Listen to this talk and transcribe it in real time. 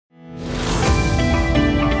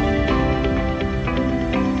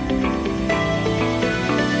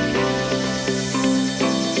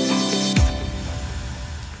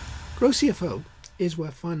Grow CFO is where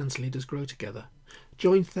finance leaders grow together.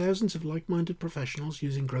 Join thousands of like-minded professionals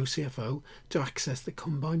using Grow CFO to access the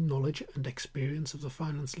combined knowledge and experience of the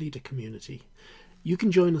finance leader community. You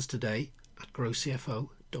can join us today at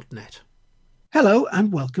growcfo.net. Hello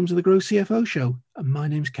and welcome to the Grow CFO show. My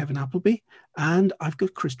name's Kevin Appleby and I've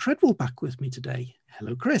got Chris Treadwell back with me today.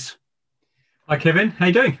 Hello, Chris. Hi, Kevin. How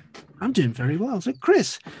you doing? I'm doing very well. So,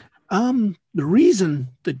 Chris, the reason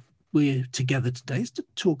that we're together today is to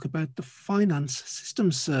talk about the Finance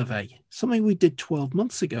Systems Survey, something we did 12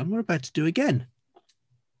 months ago and we're about to do again.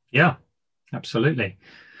 Yeah, absolutely.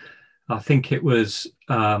 I think it was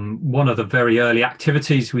one of the very early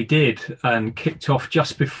activities we did and kicked off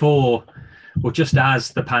just before or just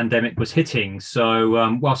as the pandemic was hitting.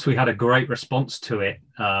 So whilst we had a great response to it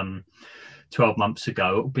 12 months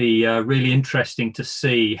ago, it'll be really interesting to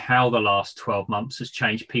see how the last 12 months has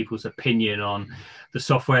changed people's opinion on the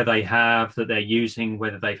software they have that they're using,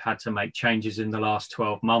 whether they've had to make changes in the last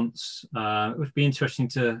 12 months. It would be interesting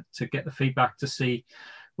to get the feedback to see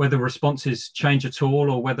whether responses change at all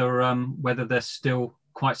or whether they're still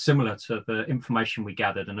quite similar to the information we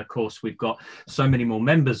gathered. And of course, we've got so many more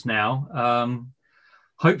members now.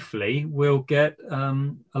 Hopefully we'll get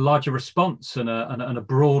a larger response and a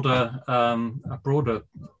broader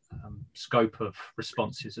scope of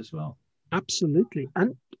responses as well. Absolutely.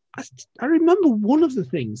 And I remember one of the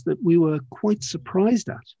things that we were quite surprised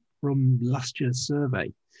at from last year's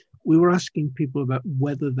survey. We were asking people about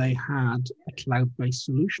whether they had a cloud-based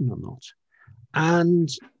solution or not. And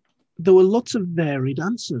there were lots of varied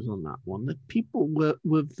answers on that one, that people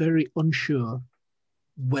were very unsure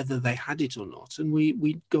whether they had it or not. And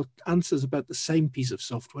we got answers about the same piece of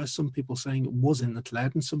software, some people saying it was in the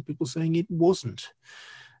cloud and some people saying it wasn't.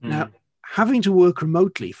 Now, having to work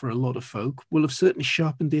remotely for a lot of folk will have certainly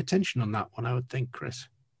sharpened the attention on that one, I would think, Chris.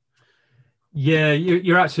 Yeah,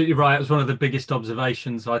 you're absolutely right. It was one of the biggest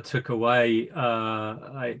observations I took away.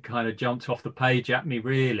 It kind of jumped off the page at me,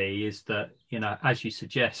 really, is that, as you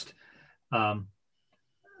suggest, the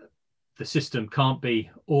system can't be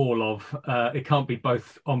it can't be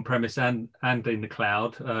both on-premise and in the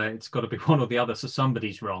cloud. It's got to be one or the other, so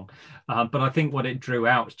somebody's wrong. But I think what it drew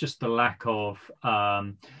out was just the lack of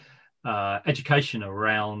education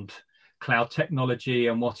around cloud technology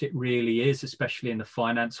and what it really is, especially in the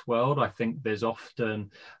finance world. I think there's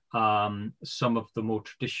often some of the more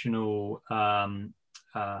traditional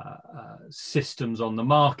systems on the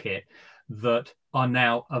market that are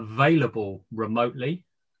now available remotely.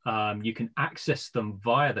 You can access them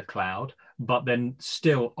via the cloud, but then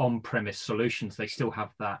still on-premise solutions. They still have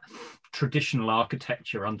that traditional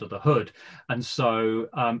architecture under the hood. And so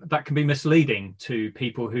that can be misleading to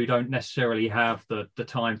people who don't necessarily have the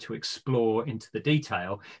time to explore into the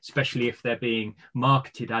detail, especially if they're being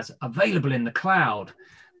marketed as available in the cloud.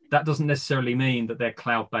 That doesn't necessarily mean that they're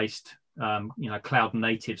cloud-based cloud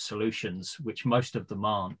native solutions, which most of them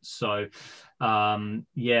aren't. So have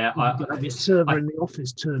your server in the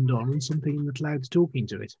office turned on and something in the cloud's talking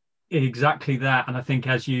to it. Exactly that. And I think,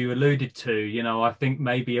 as you alluded to, I think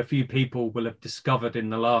maybe a few people will have discovered in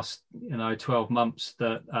the last 12 months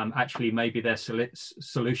that actually maybe their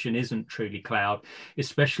solution isn't truly cloud,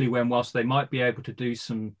 especially whilst they might be able to do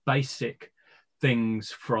some basic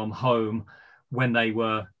things from home when they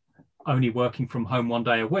were only working from home one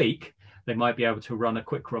day a week. They might be able to run a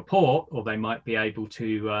quick report, or they might be able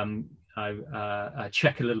to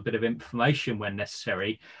check a little bit of information when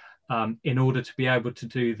necessary, in order to be able to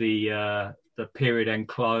do the period end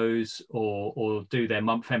close or do their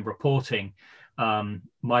month end reporting.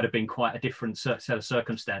 Might have been quite a different set of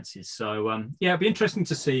circumstances. So it'd be interesting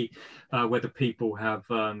to see whether people have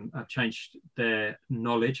changed their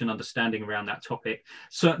knowledge and understanding around that topic.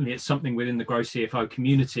 Certainly it's something within the Grow CFO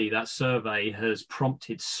community. That survey has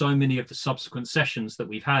prompted so many of the subsequent sessions that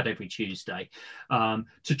we've had every Tuesday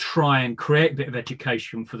to try and create a bit of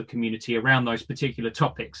education for the community around those particular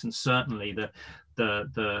topics. And certainly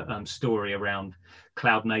the story around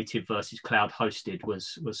cloud native versus cloud hosted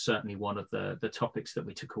was certainly one of the topics that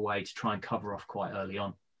we took away to try and cover off quite early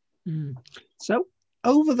on. So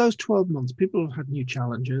over those 12 months, people have had new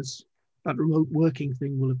challenges. That remote working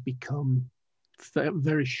thing will have become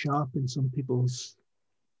very sharp in some people's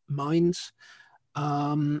minds.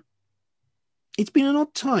 It's been an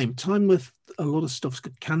odd time with a lot of stuff's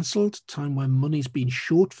got cancelled, time when money's been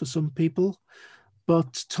short for some people,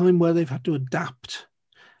 but time where they've had to adapt.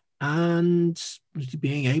 And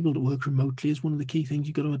being able to work remotely is one of the key things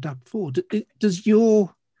you've got to adapt for. Does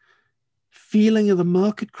your feeling of the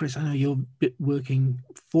market, Chris, I know you're working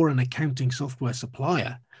for an accounting software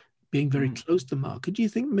supplier, being very close to the market, do you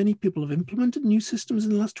think many people have implemented new systems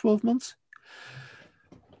in the last 12 months?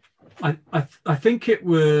 I think it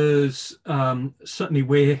was certainly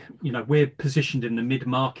we're positioned in the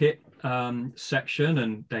mid-market section,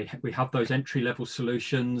 and we have those entry-level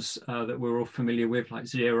solutions that we're all familiar with, like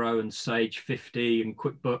Xero and Sage 50 and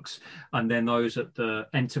QuickBooks, and then those at the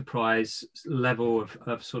enterprise level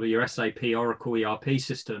of sort of your SAP, Oracle, ERP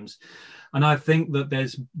systems. And I think that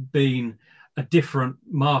there's been a different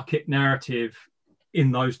market narrative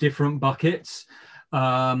in those different buckets.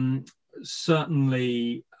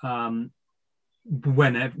 Certainly, when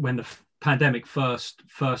the pandemic first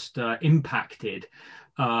impacted,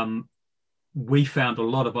 we found a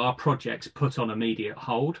lot of our projects put on immediate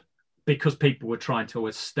hold because people were trying to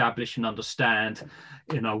establish and understand,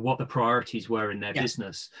 what the priorities were in their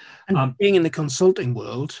business. And being in the consulting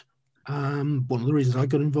world, one of the reasons I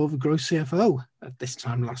got involved with Growth CFO at this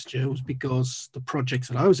time last year was because the projects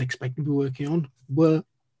that I was expecting to be working on were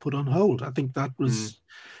put on hold. I think that was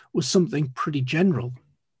something pretty general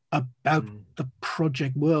about the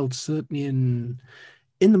project world, certainly in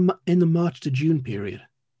the March to June period.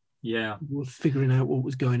 Yeah, we're figuring out what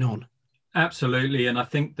was going on. Absolutely, and I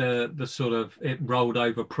think the sort of it rolled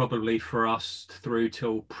over probably for us through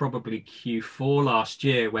till probably Q4 last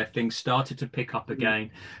year, where things started to pick up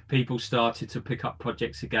again. People started to pick up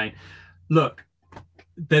projects again. Look,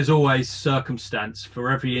 there's always circumstance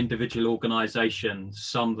for every individual organization.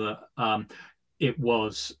 Some that it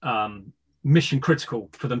was mission critical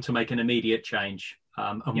for them to make an immediate change.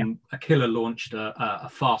 Aquila launched a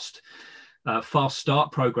fast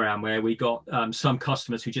start program where we got some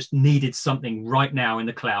customers who just needed something right now in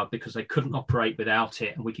the cloud because they couldn't operate without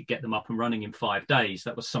it, and we could get them up and running in 5 days.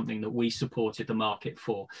 That was something that we supported the market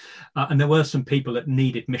for. And there were some people that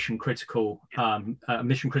needed mission critical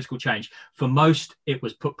change. For most, it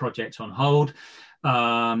was put projects on hold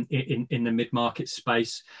in the mid-market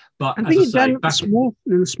space. But I think in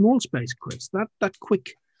the small space, Chris, that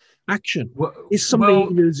quick action is something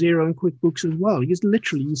you do Xero and QuickBooks as well. You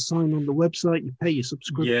sign on the website, you pay your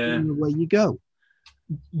subscription, and away you go.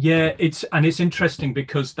 Yeah, it's interesting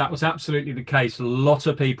because that was absolutely the case. A lot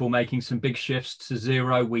of people making some big shifts to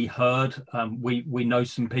Xero. We heard, we know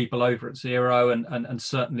some people over at Xero, and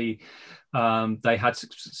certainly they had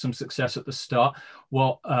some success at the start.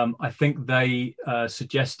 What I think they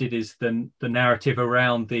suggested is the narrative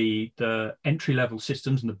around the entry-level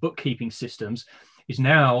systems and the bookkeeping systems is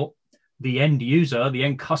now the end user, the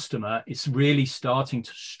end customer is really starting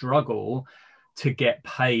to struggle to get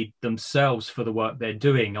paid themselves for the work they're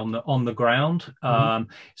doing on the ground,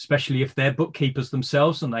 especially if they're bookkeepers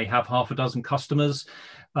themselves and they have half a dozen customers,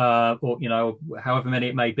 or however many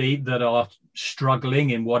it may be, that are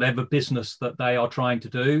struggling in whatever business that they are trying to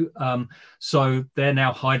do. So they're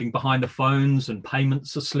now hiding behind the phones, and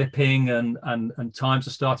payments are slipping, and times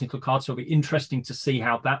are starting to look hard. So it'll be interesting to see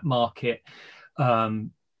how that market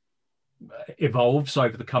evolves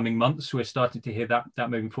over the coming months. We're starting to hear that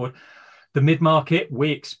moving forward. The mid-market, we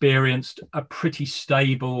experienced a pretty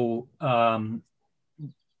stable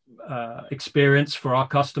experience for our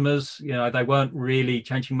customers. They weren't really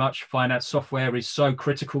changing much. Finance software is so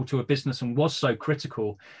critical to a business, and was so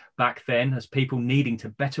critical back then, as people needing to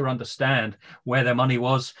better understand where their money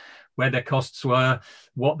was, where their costs were,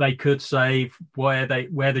 what they could save, where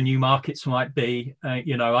the new markets might be.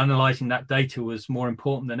 Analyzing that data was more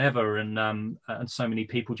important than ever, and so many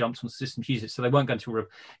people jumped on the system to use it. So they weren't going to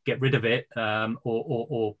get rid of it,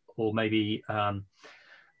 or maybe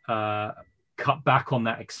cut back on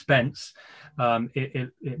that expense.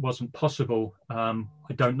 It wasn't possible.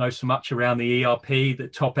 I don't know so much around the ERP, the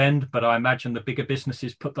top end, but I imagine the bigger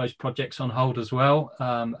businesses put those projects on hold as well,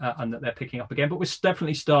 and that they're picking up again. But we're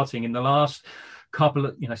definitely starting in the last couple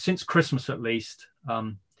of, since Christmas at least,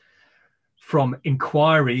 from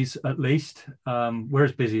inquiries at least, I'm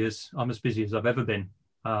as busy as I've ever been,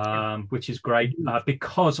 which is great,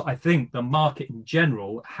 because I think the market in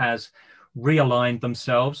general has realigned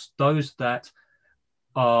themselves. Those that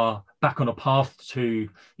are back on a path to,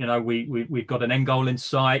 we've got an end goal in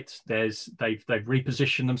sight. They've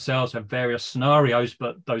repositioned themselves, have various scenarios,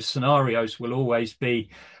 but those scenarios will always be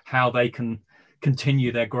how they can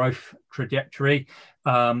continue their growth trajectory,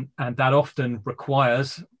 and that often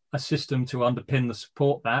requires a system to underpin the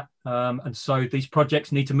support that, and so these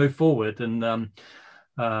projects need to move forward, and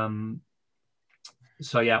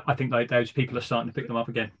so yeah, I think those people are starting to pick them up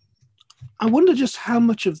again. I wonder just how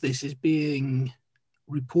much of this is being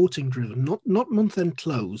reporting driven, not month-end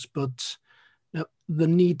close, but the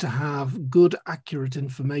need to have good, accurate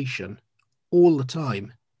information all the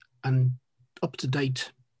time, and up to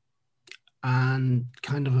date, and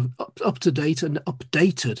kind of up to date and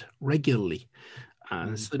updated regularly.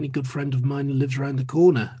 Certainly a good friend of mine who lives around the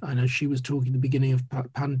corner. I know she was talking at the beginning of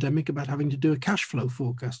pandemic about having to do a cash flow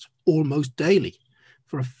forecast almost daily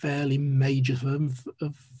for a fairly major firm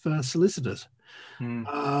of solicitors.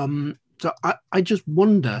 So I just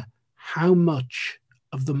wonder how much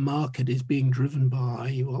of the market is being driven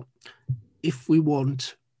by, well, if we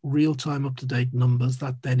want real-time up-to-date numbers,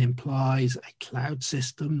 that then implies a cloud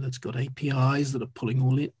system that's got APIs that are pulling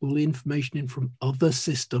all the information in from other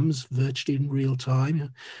systems virtually in real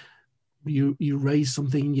time. You raise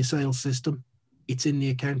something in your sales system, it's in the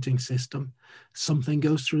accounting system. Something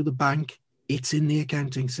goes through the bank, it's in the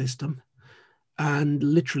accounting system. And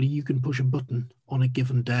literally you can push a button on a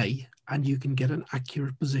given day and you can get an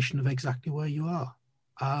accurate position of exactly where you are.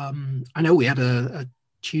 I know we had a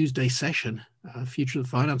Tuesday session, Future of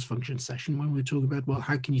the Finance Function session, when we were talking about, well,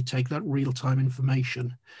 how can you take that real-time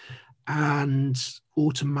information and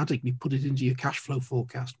automatically put it into your cash flow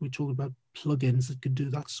forecast? We talked about plugins that could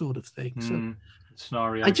do that sort of thing. So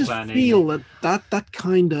scenario I just planning. feel that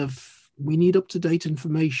kind of, we need up-to-date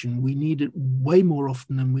information. We need it way more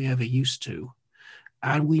often than we ever used to.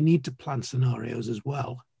 And we need to plan scenarios as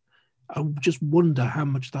well. I just wonder how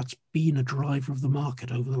much that's been a driver of the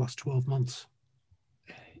market over the last 12 months.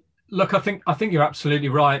 Look, I think you're absolutely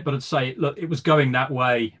right, but I'd say, look, it was going that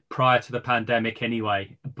way prior to the pandemic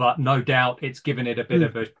anyway. But no doubt, it's given it a bit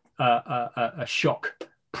of a shock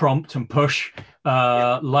prompt and push.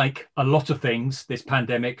 Like a lot of things, this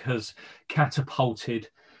pandemic has catapulted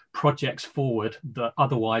projects forward that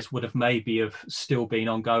otherwise would have maybe have still been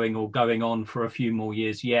ongoing or going on for a few more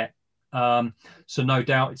years yet. So no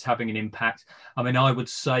doubt, it's having an impact. I mean, I would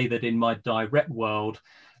say that in my direct world,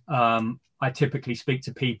 I typically speak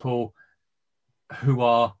to people who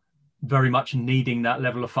are very much needing that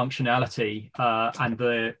level of functionality, and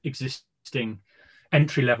the existing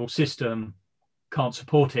entry-level system can't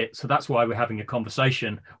support it. So that's why we're having a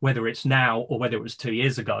conversation, whether it's now or whether it was 2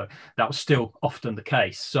 years ago. That was still often the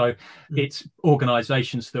case. So it's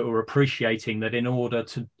organizations that are appreciating that in order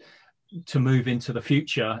to move into the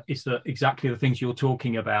future, is that exactly the things you're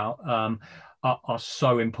talking about are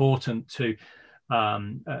so important to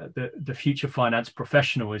the future finance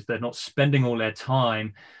professional. Is they're not spending all their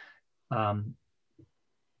time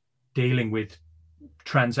dealing with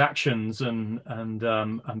transactions and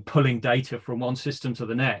pulling data from one system to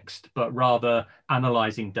the next, but rather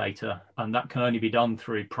analyzing data, and that can only be done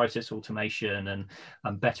through process automation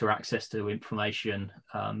and better access to information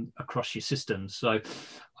across your systems. So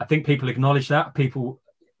I think people acknowledge that, people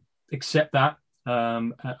accept that,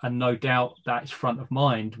 and no doubt that is front of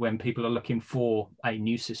mind when people are looking for a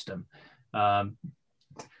new system,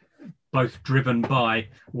 both driven by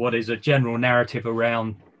what is a general narrative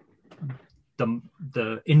around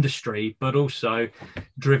the industry, but also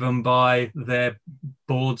driven by their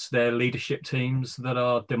boards, their leadership teams that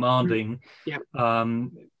are demanding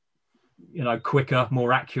quicker,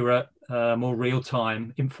 more accurate, more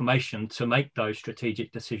real-time information to make those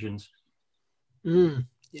strategic decisions.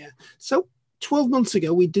 So 12 months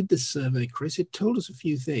ago we did this survey, Chris. It told us a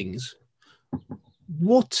few things.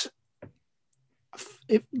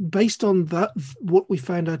 Based on that, what we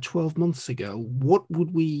found out 12 months ago, what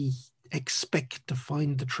would we expect to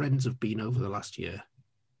find the trends have been over the last year?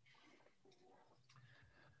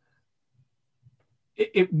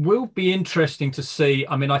 It will be interesting to see.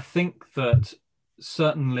 I mean, I think that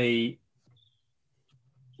certainly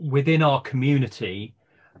within our community,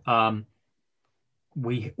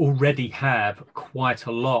 we already have quite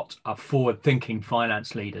a lot of forward-thinking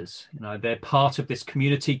finance leaders. They're part of this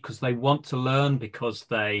community because they want to learn, because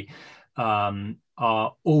they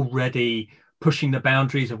are already pushing the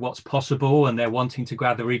boundaries of what's possible, and they're wanting to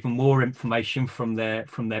gather even more information from their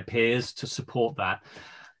peers to support that.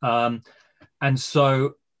 And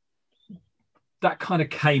so that kind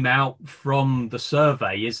of came out from the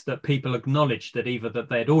survey, is that people acknowledged that either that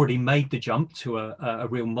they'd already made the jump to a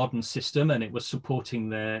real modern system and it was supporting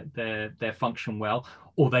their function well,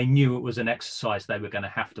 or they knew it was an exercise they were going to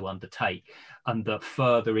have to undertake, and that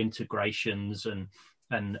further integrations and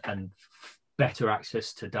better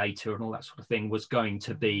access to data and all that sort of thing was going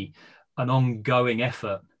to be an ongoing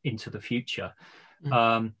effort into the future.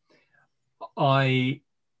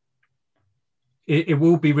 It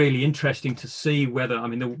will be really interesting to see whether, I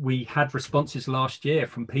mean, we had responses last year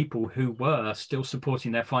from people who were still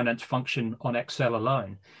supporting their finance function on Excel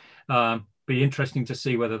alone. Be interesting to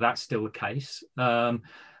see whether that's still the case.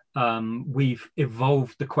 We've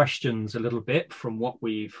evolved the questions a little bit from what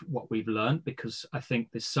we've learned, because I think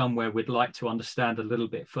there's somewhere we'd like to understand a little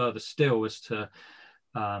bit further still as to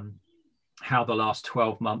how the last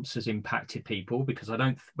 12 months has impacted people, because I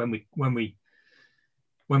don't, when we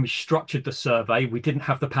when we structured the survey, we didn't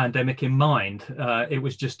have the pandemic in mind. It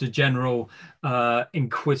was just a general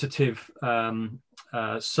inquisitive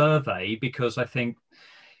survey, because I think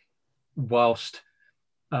whilst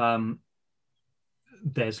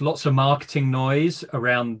there's lots of marketing noise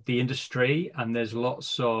around the industry, and there's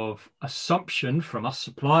lots of assumption from us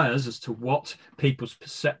suppliers as to what people's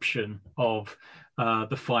perception of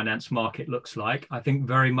the finance market looks like, I think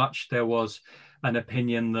very much there was an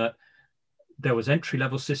opinion that there was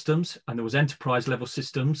entry-level systems and there was enterprise-level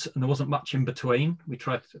systems, and there wasn't much in between. We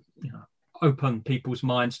tried to, open people's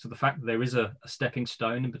minds to the fact that there is a stepping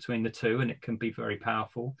stone in between the two, and it can be very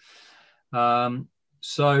powerful. But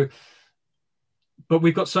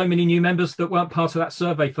we've got so many new members that weren't part of that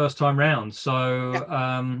survey first time round. So,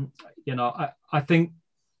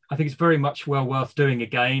 I think it's very much well worth doing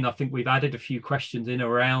again. I think we've added a few questions in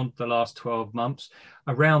around the last 12 months,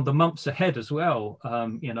 around the months ahead as well.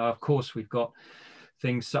 Of course, we've got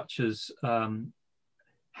things such as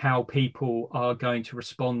how people are going to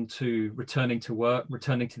respond to returning to work,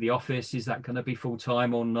 returning to the office. Is that going to be full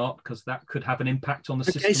time or not? Because that could have an impact on the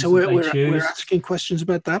systems so we're asking questions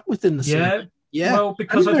about that within the survey. Yeah. Well,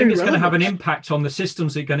 because I think it's going to have an impact on the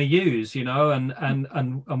systems they're going to use,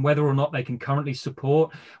 and whether or not they can currently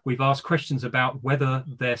support. We've asked questions about whether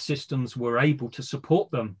their systems were able to support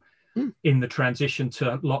them in the transition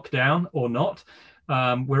to lockdown or not.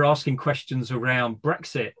 We're asking questions around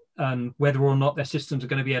Brexit and whether or not their systems are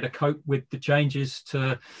going to be able to cope with the changes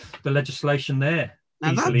to the legislation there.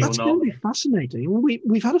 Now that's going to be fascinating.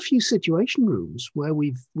 We've had a few situation rooms where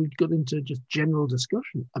we've got into just general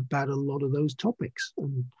discussion about a lot of those topics,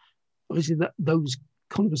 and obviously those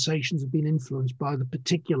conversations have been influenced by the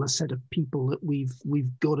particular set of people that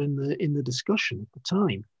we've got in the discussion at the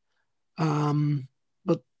time.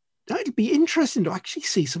 But it'll be interesting to actually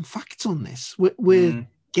see some facts on this. We're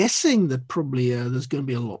guessing that probably there's going to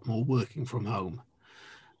be a lot more working from home,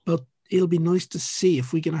 but it'll be nice to see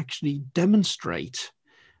if we can actually demonstrate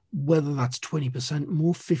whether that's 20%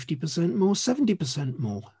 more, 50% more, 70%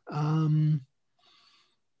 more.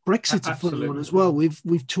 Brexit's a funny one as well.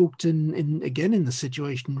 We've talked in the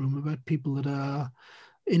situation room about people that are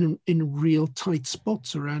in real tight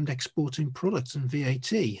spots around exporting products and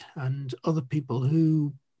VAT, and other people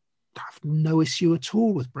who have no issue at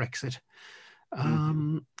all with Brexit.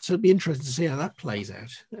 So it'd be interesting to see how that plays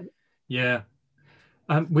out. Yeah.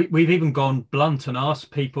 We've even gone blunt and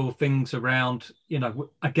asked people things around,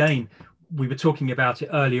 again, we were talking about it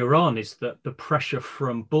earlier on, is that the pressure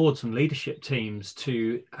from boards and leadership teams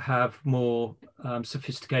to have more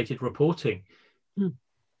sophisticated reporting.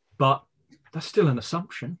 But that's still an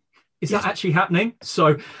assumption. Is that actually happening?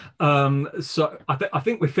 So I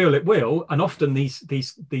think we feel it will, and often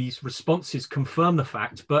these responses confirm the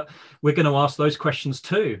fact. But we're going to ask those questions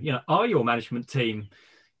too. Are your management team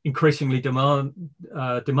increasingly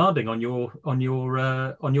demanding on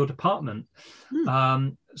your department?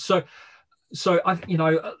 So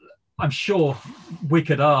I'm sure we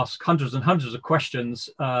could ask hundreds and hundreds of questions,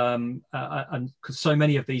 and because so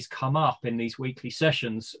many of these come up in these weekly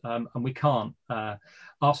sessions, and we can't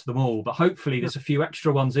ask them all, but hopefully there's a few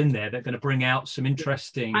extra ones in there that are going to bring out some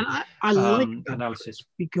interesting I like analysis.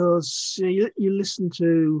 Because you listen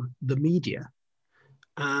to the media,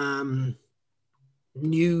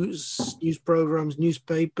 news programs,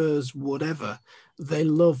 newspapers, whatever, they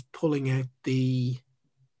love pulling out the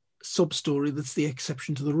sub-story that's the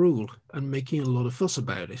exception to the rule and making a lot of fuss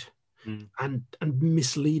about it, and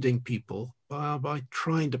misleading people by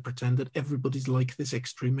trying to pretend that everybody's like this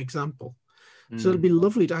extreme example. So it'd be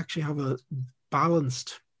lovely to actually have a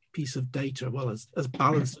balanced piece of data, well, as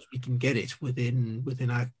balanced as we can get it within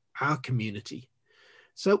our community.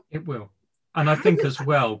 So it will. And I think as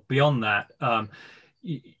well, beyond that,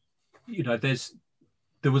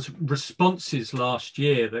 there was responses last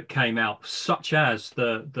year that came out, such as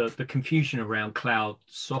the confusion around cloud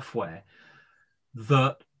software,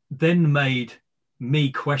 that then made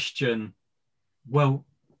me question, well,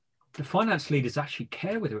 the finance leaders actually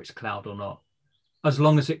care whether it's cloud or not, as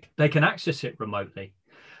long as they can access it remotely.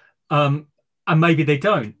 And maybe they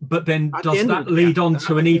don't, but then does that lead on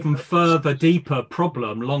to an even further, deeper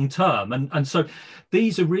problem long term? And so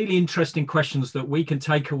these are really interesting questions that we can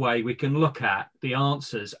take away, we can look at the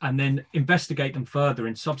answers and then investigate them further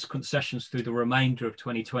in subsequent sessions through the remainder of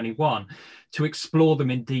 2021 to explore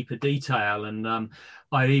them in deeper detail. And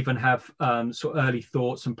I even have sort of early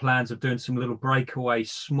thoughts and plans of doing some little breakaway,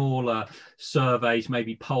 smaller surveys,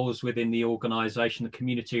 maybe polls within the organisation, the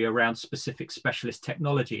community, around specific specialist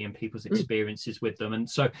technology and people's experiences with them. And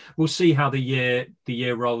so we'll see how the year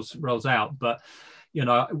rolls out. But you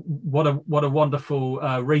know, what a wonderful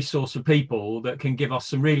resource of people that can give us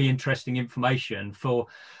some really interesting information for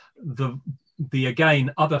the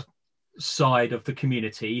again other side of the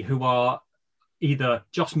community who are either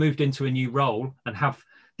just moved into a new role and have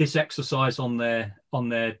this exercise on their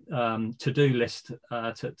to-do list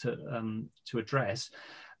to address,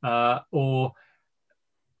 or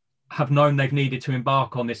have known they've needed to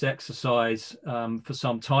embark on this exercise for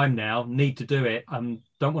some time now, need to do it,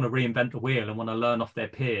 don't want to reinvent the wheel and want to learn off their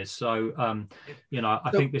peers. So, you know,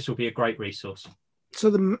 I think this will be a great resource. So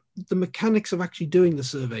the mechanics of actually doing the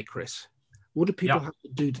survey, Chris, what do people have to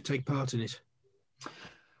do to take part in it?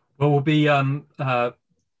 Well, we'll be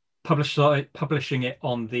publishing it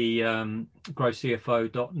on the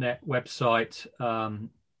growcfo.net website.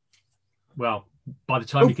 Well, by the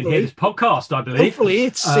time you can hear this podcast, I believe. Hopefully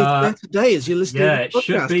it's there today as you're listening. Yeah, it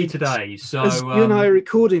should be today. So you and I are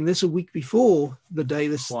recording this a week before the day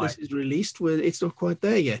this is released. Where it's not quite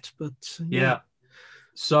there yet, but yeah.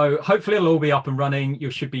 So hopefully it'll all be up and running.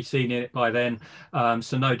 You should be seeing it by then.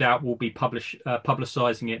 So no doubt we'll be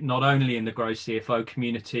publicising it not only in the Grow CFO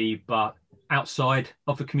community, but outside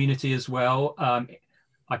of the community as well.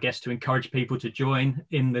 I guess to encourage people to join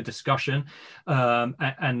in the discussion,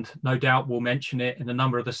 and no doubt we'll mention it in a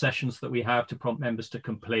number of the sessions that we have to prompt members to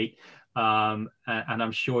complete. And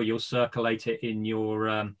I'm sure you'll circulate it in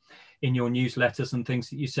your newsletters and things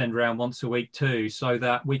that you send around once a week too, so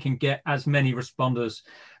that we can get as many responders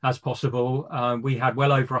as possible. We had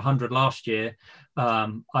well over 100 last year.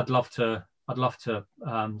 I'd love to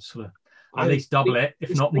sort of at least double it,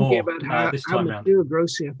 if not more, this time around. How Grow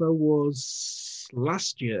CFO was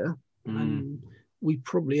last year, and we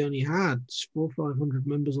probably only had 400 or 500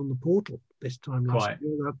 members on the portal this time last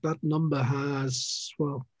year. That number has,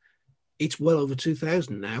 well, it's well over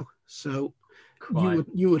 2,000 now. So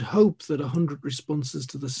you would hope that 100 responses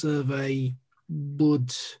to the survey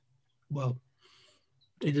would, well,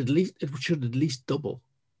 it should at least double.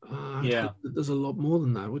 There's a lot more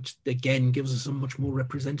than that, which again gives us a much more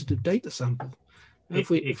representative data sample. If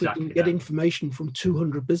we can get information from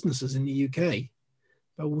 200 businesses in the UK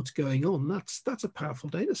about what's going on, that's a powerful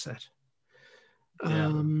data set.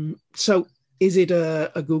 So is it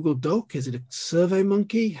a Google Doc? Is it a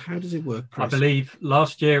SurveyMonkey? How does it work, Chris? I believe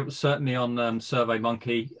last year it was certainly on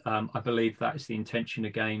SurveyMonkey. I believe that is the intention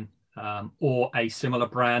again, or a similar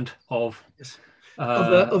brand of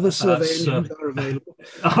other survey engines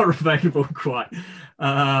are available. Quite.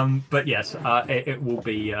 But yes, it will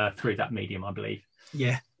be through that medium, I believe.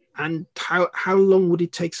 Yeah. And how long would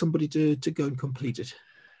it take somebody to go and complete it?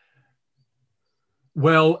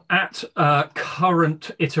 Well, at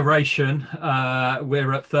current iteration,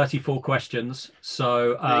 we're at 34 questions.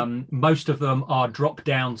 So most of them are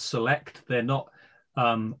drop-down select. They're not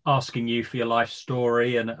asking you for your life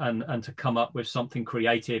story and to come up with something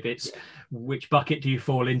creative. It's which bucket do you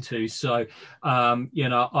fall into? So, you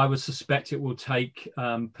know, I would suspect it will take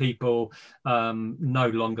people no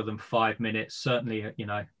longer than 5 minutes, certainly, you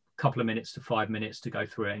know, a couple of minutes to 5 minutes to go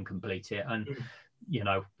through it and complete it. And, you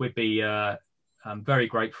know, we'd be I'm very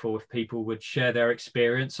grateful if people would share their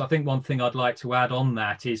experience. I think one thing I'd like to add on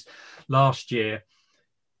that is last year,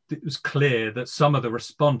 it was clear that some of the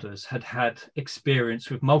responders had experience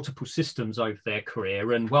with multiple systems over their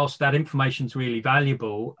career. And whilst that information is really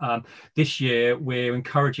valuable, this year we're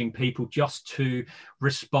encouraging people just to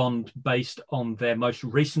respond based on their most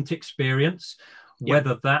recent experience,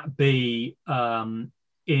 whether that be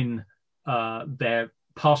in their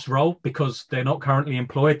past role, because they're not currently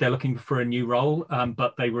employed, they're looking for a new role,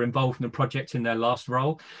 but they were involved in a project in their last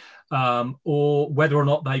role, or whether or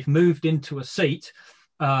not they've moved into a seat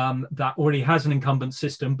that already has an incumbent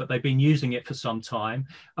system, but they've been using it for some time.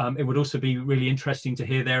 It would also be really interesting to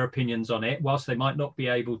hear their opinions on it. Whilst they might not be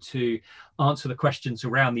able to answer the questions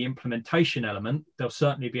around the implementation element, they'll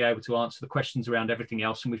certainly be able to answer the questions around everything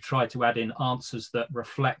else. And we've tried to add in answers that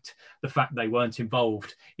reflect the fact they weren't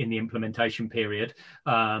involved in the implementation period,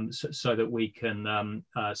 so that we can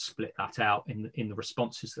split that out in the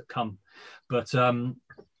responses that come. But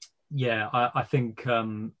yeah, I think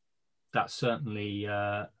that's certainly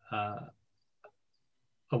a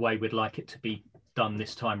way we'd like it to be done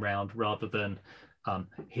this time round, rather than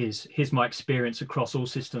here's my experience across all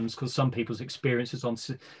systems, because some people's experiences on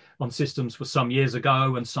systems were some years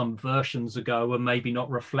ago and some versions ago, and maybe not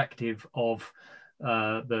reflective of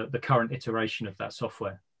the current iteration of that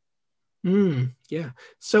software. Yeah.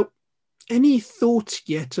 So any thoughts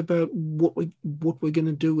yet about what we're going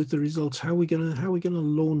to do with the results? How are we going to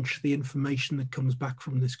launch the information that comes back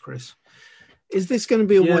from this, Chris? Is this going to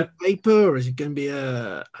be a white paper, or is it going to be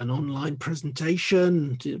an online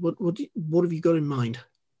presentation? What have you got in mind?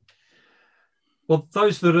 Well,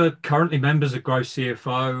 those that are currently members of Grow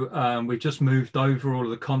CFO, we've just moved over all of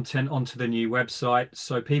the content onto the new website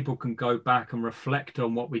so people can go back and reflect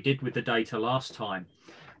on what we did with the data last time.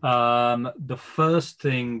 The first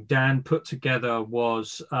thing Dan put together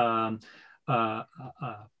was a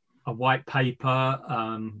white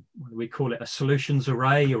paper. We call it a solutions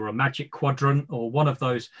array or a magic quadrant or one of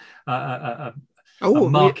those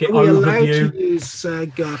market are we overview. Allowed to use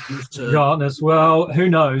Gartner's term? Gartner's, well, who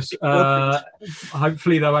knows?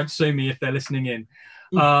 Hopefully they won't sue me if they're listening in.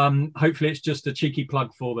 Hopefully it's just a cheeky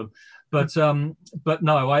plug for them. But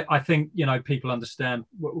no, I think, people understand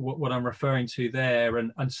what I'm referring to there.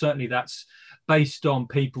 And certainly that's based on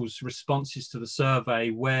people's responses to the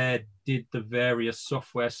survey. Where did the various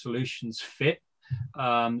software solutions fit?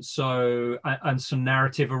 So some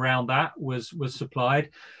narrative around that was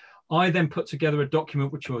supplied. I then put together a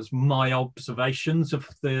document which was my observations of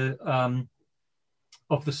the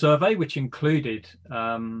survey, which included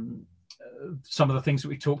some of the things that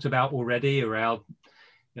we talked about already around,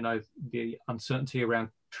 the uncertainty around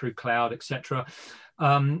true cloud, etc.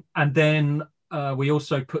 And then we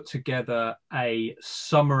also put together a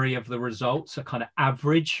summary of the results, a kind of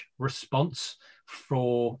average response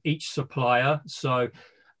for each supplier. So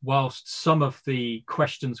whilst some of the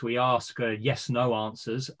questions we ask are yes/no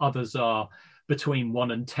answers, others are between 1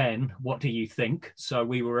 and 10. What do you think? So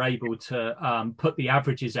we were able to put the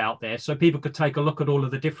averages out there so people could take a look at all of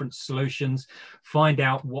the different solutions, find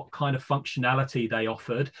out what kind of functionality they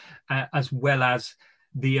offered, as well as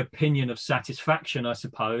the opinion of satisfaction, I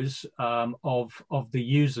suppose, of the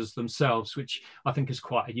users themselves, which I think is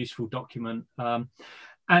quite a useful document.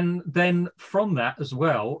 And then from that as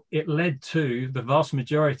well, it led to the vast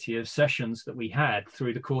majority of sessions that we had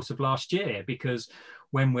through the course of last year, because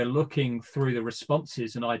when we're looking through the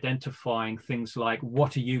responses and identifying things like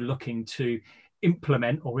what are you looking to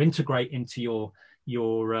implement or integrate into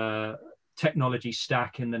your technology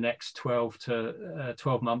stack in the next 12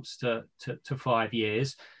 months to 5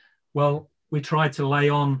 years, well, we tried to lay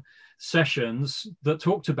on sessions that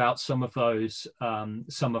talked about some of those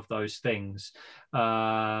things,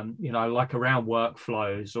 like around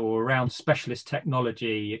workflows or around specialist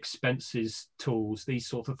technology, expenses, tools, these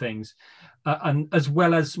sort of things, and as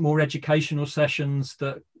well as more educational sessions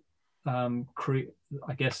that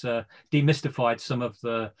demystified some of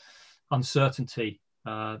the uncertainty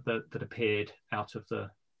that appeared out of the.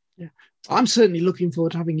 Yeah, I'm certainly looking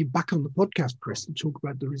forward to having you back on the podcast, Chris, to talk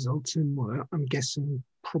about the results in, I'm guessing,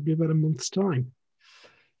 probably about a month's time.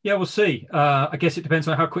 Yeah, we'll see. I guess it depends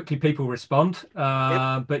on how quickly people respond.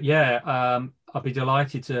 Yep. But yeah, I'll be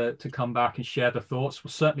delighted to come back and share the thoughts.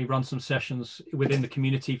 We'll certainly run some sessions within the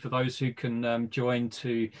community for those who can join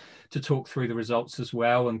to talk through the results as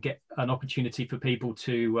well, and get an opportunity for people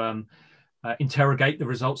to interrogate the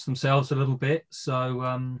results themselves a little bit. So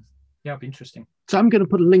yeah, it'll be interesting. So I'm going to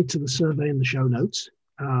put a link to the survey in the show notes,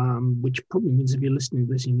 which probably means if you're listening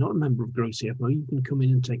to this, you're not a member of Grow CFO, you can come in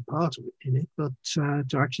and take part in it. But to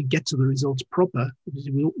actually get to the results proper, because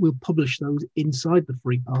we'll publish those inside the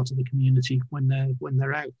free part of the community when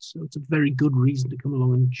they're out. So it's a very good reason to come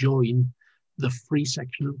along and join the free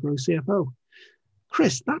section of Grow CFO.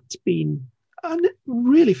 Chris, that's been a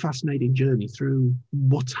really fascinating journey through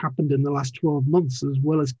what's happened in the last 12 months, as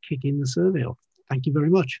well as kicking the survey off. Thank you very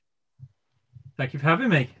much. Thank you for having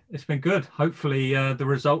me. It's been good. Hopefully the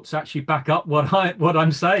results actually back up what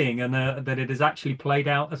I'm saying, and that it has actually played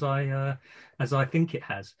out as I think it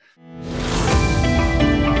has.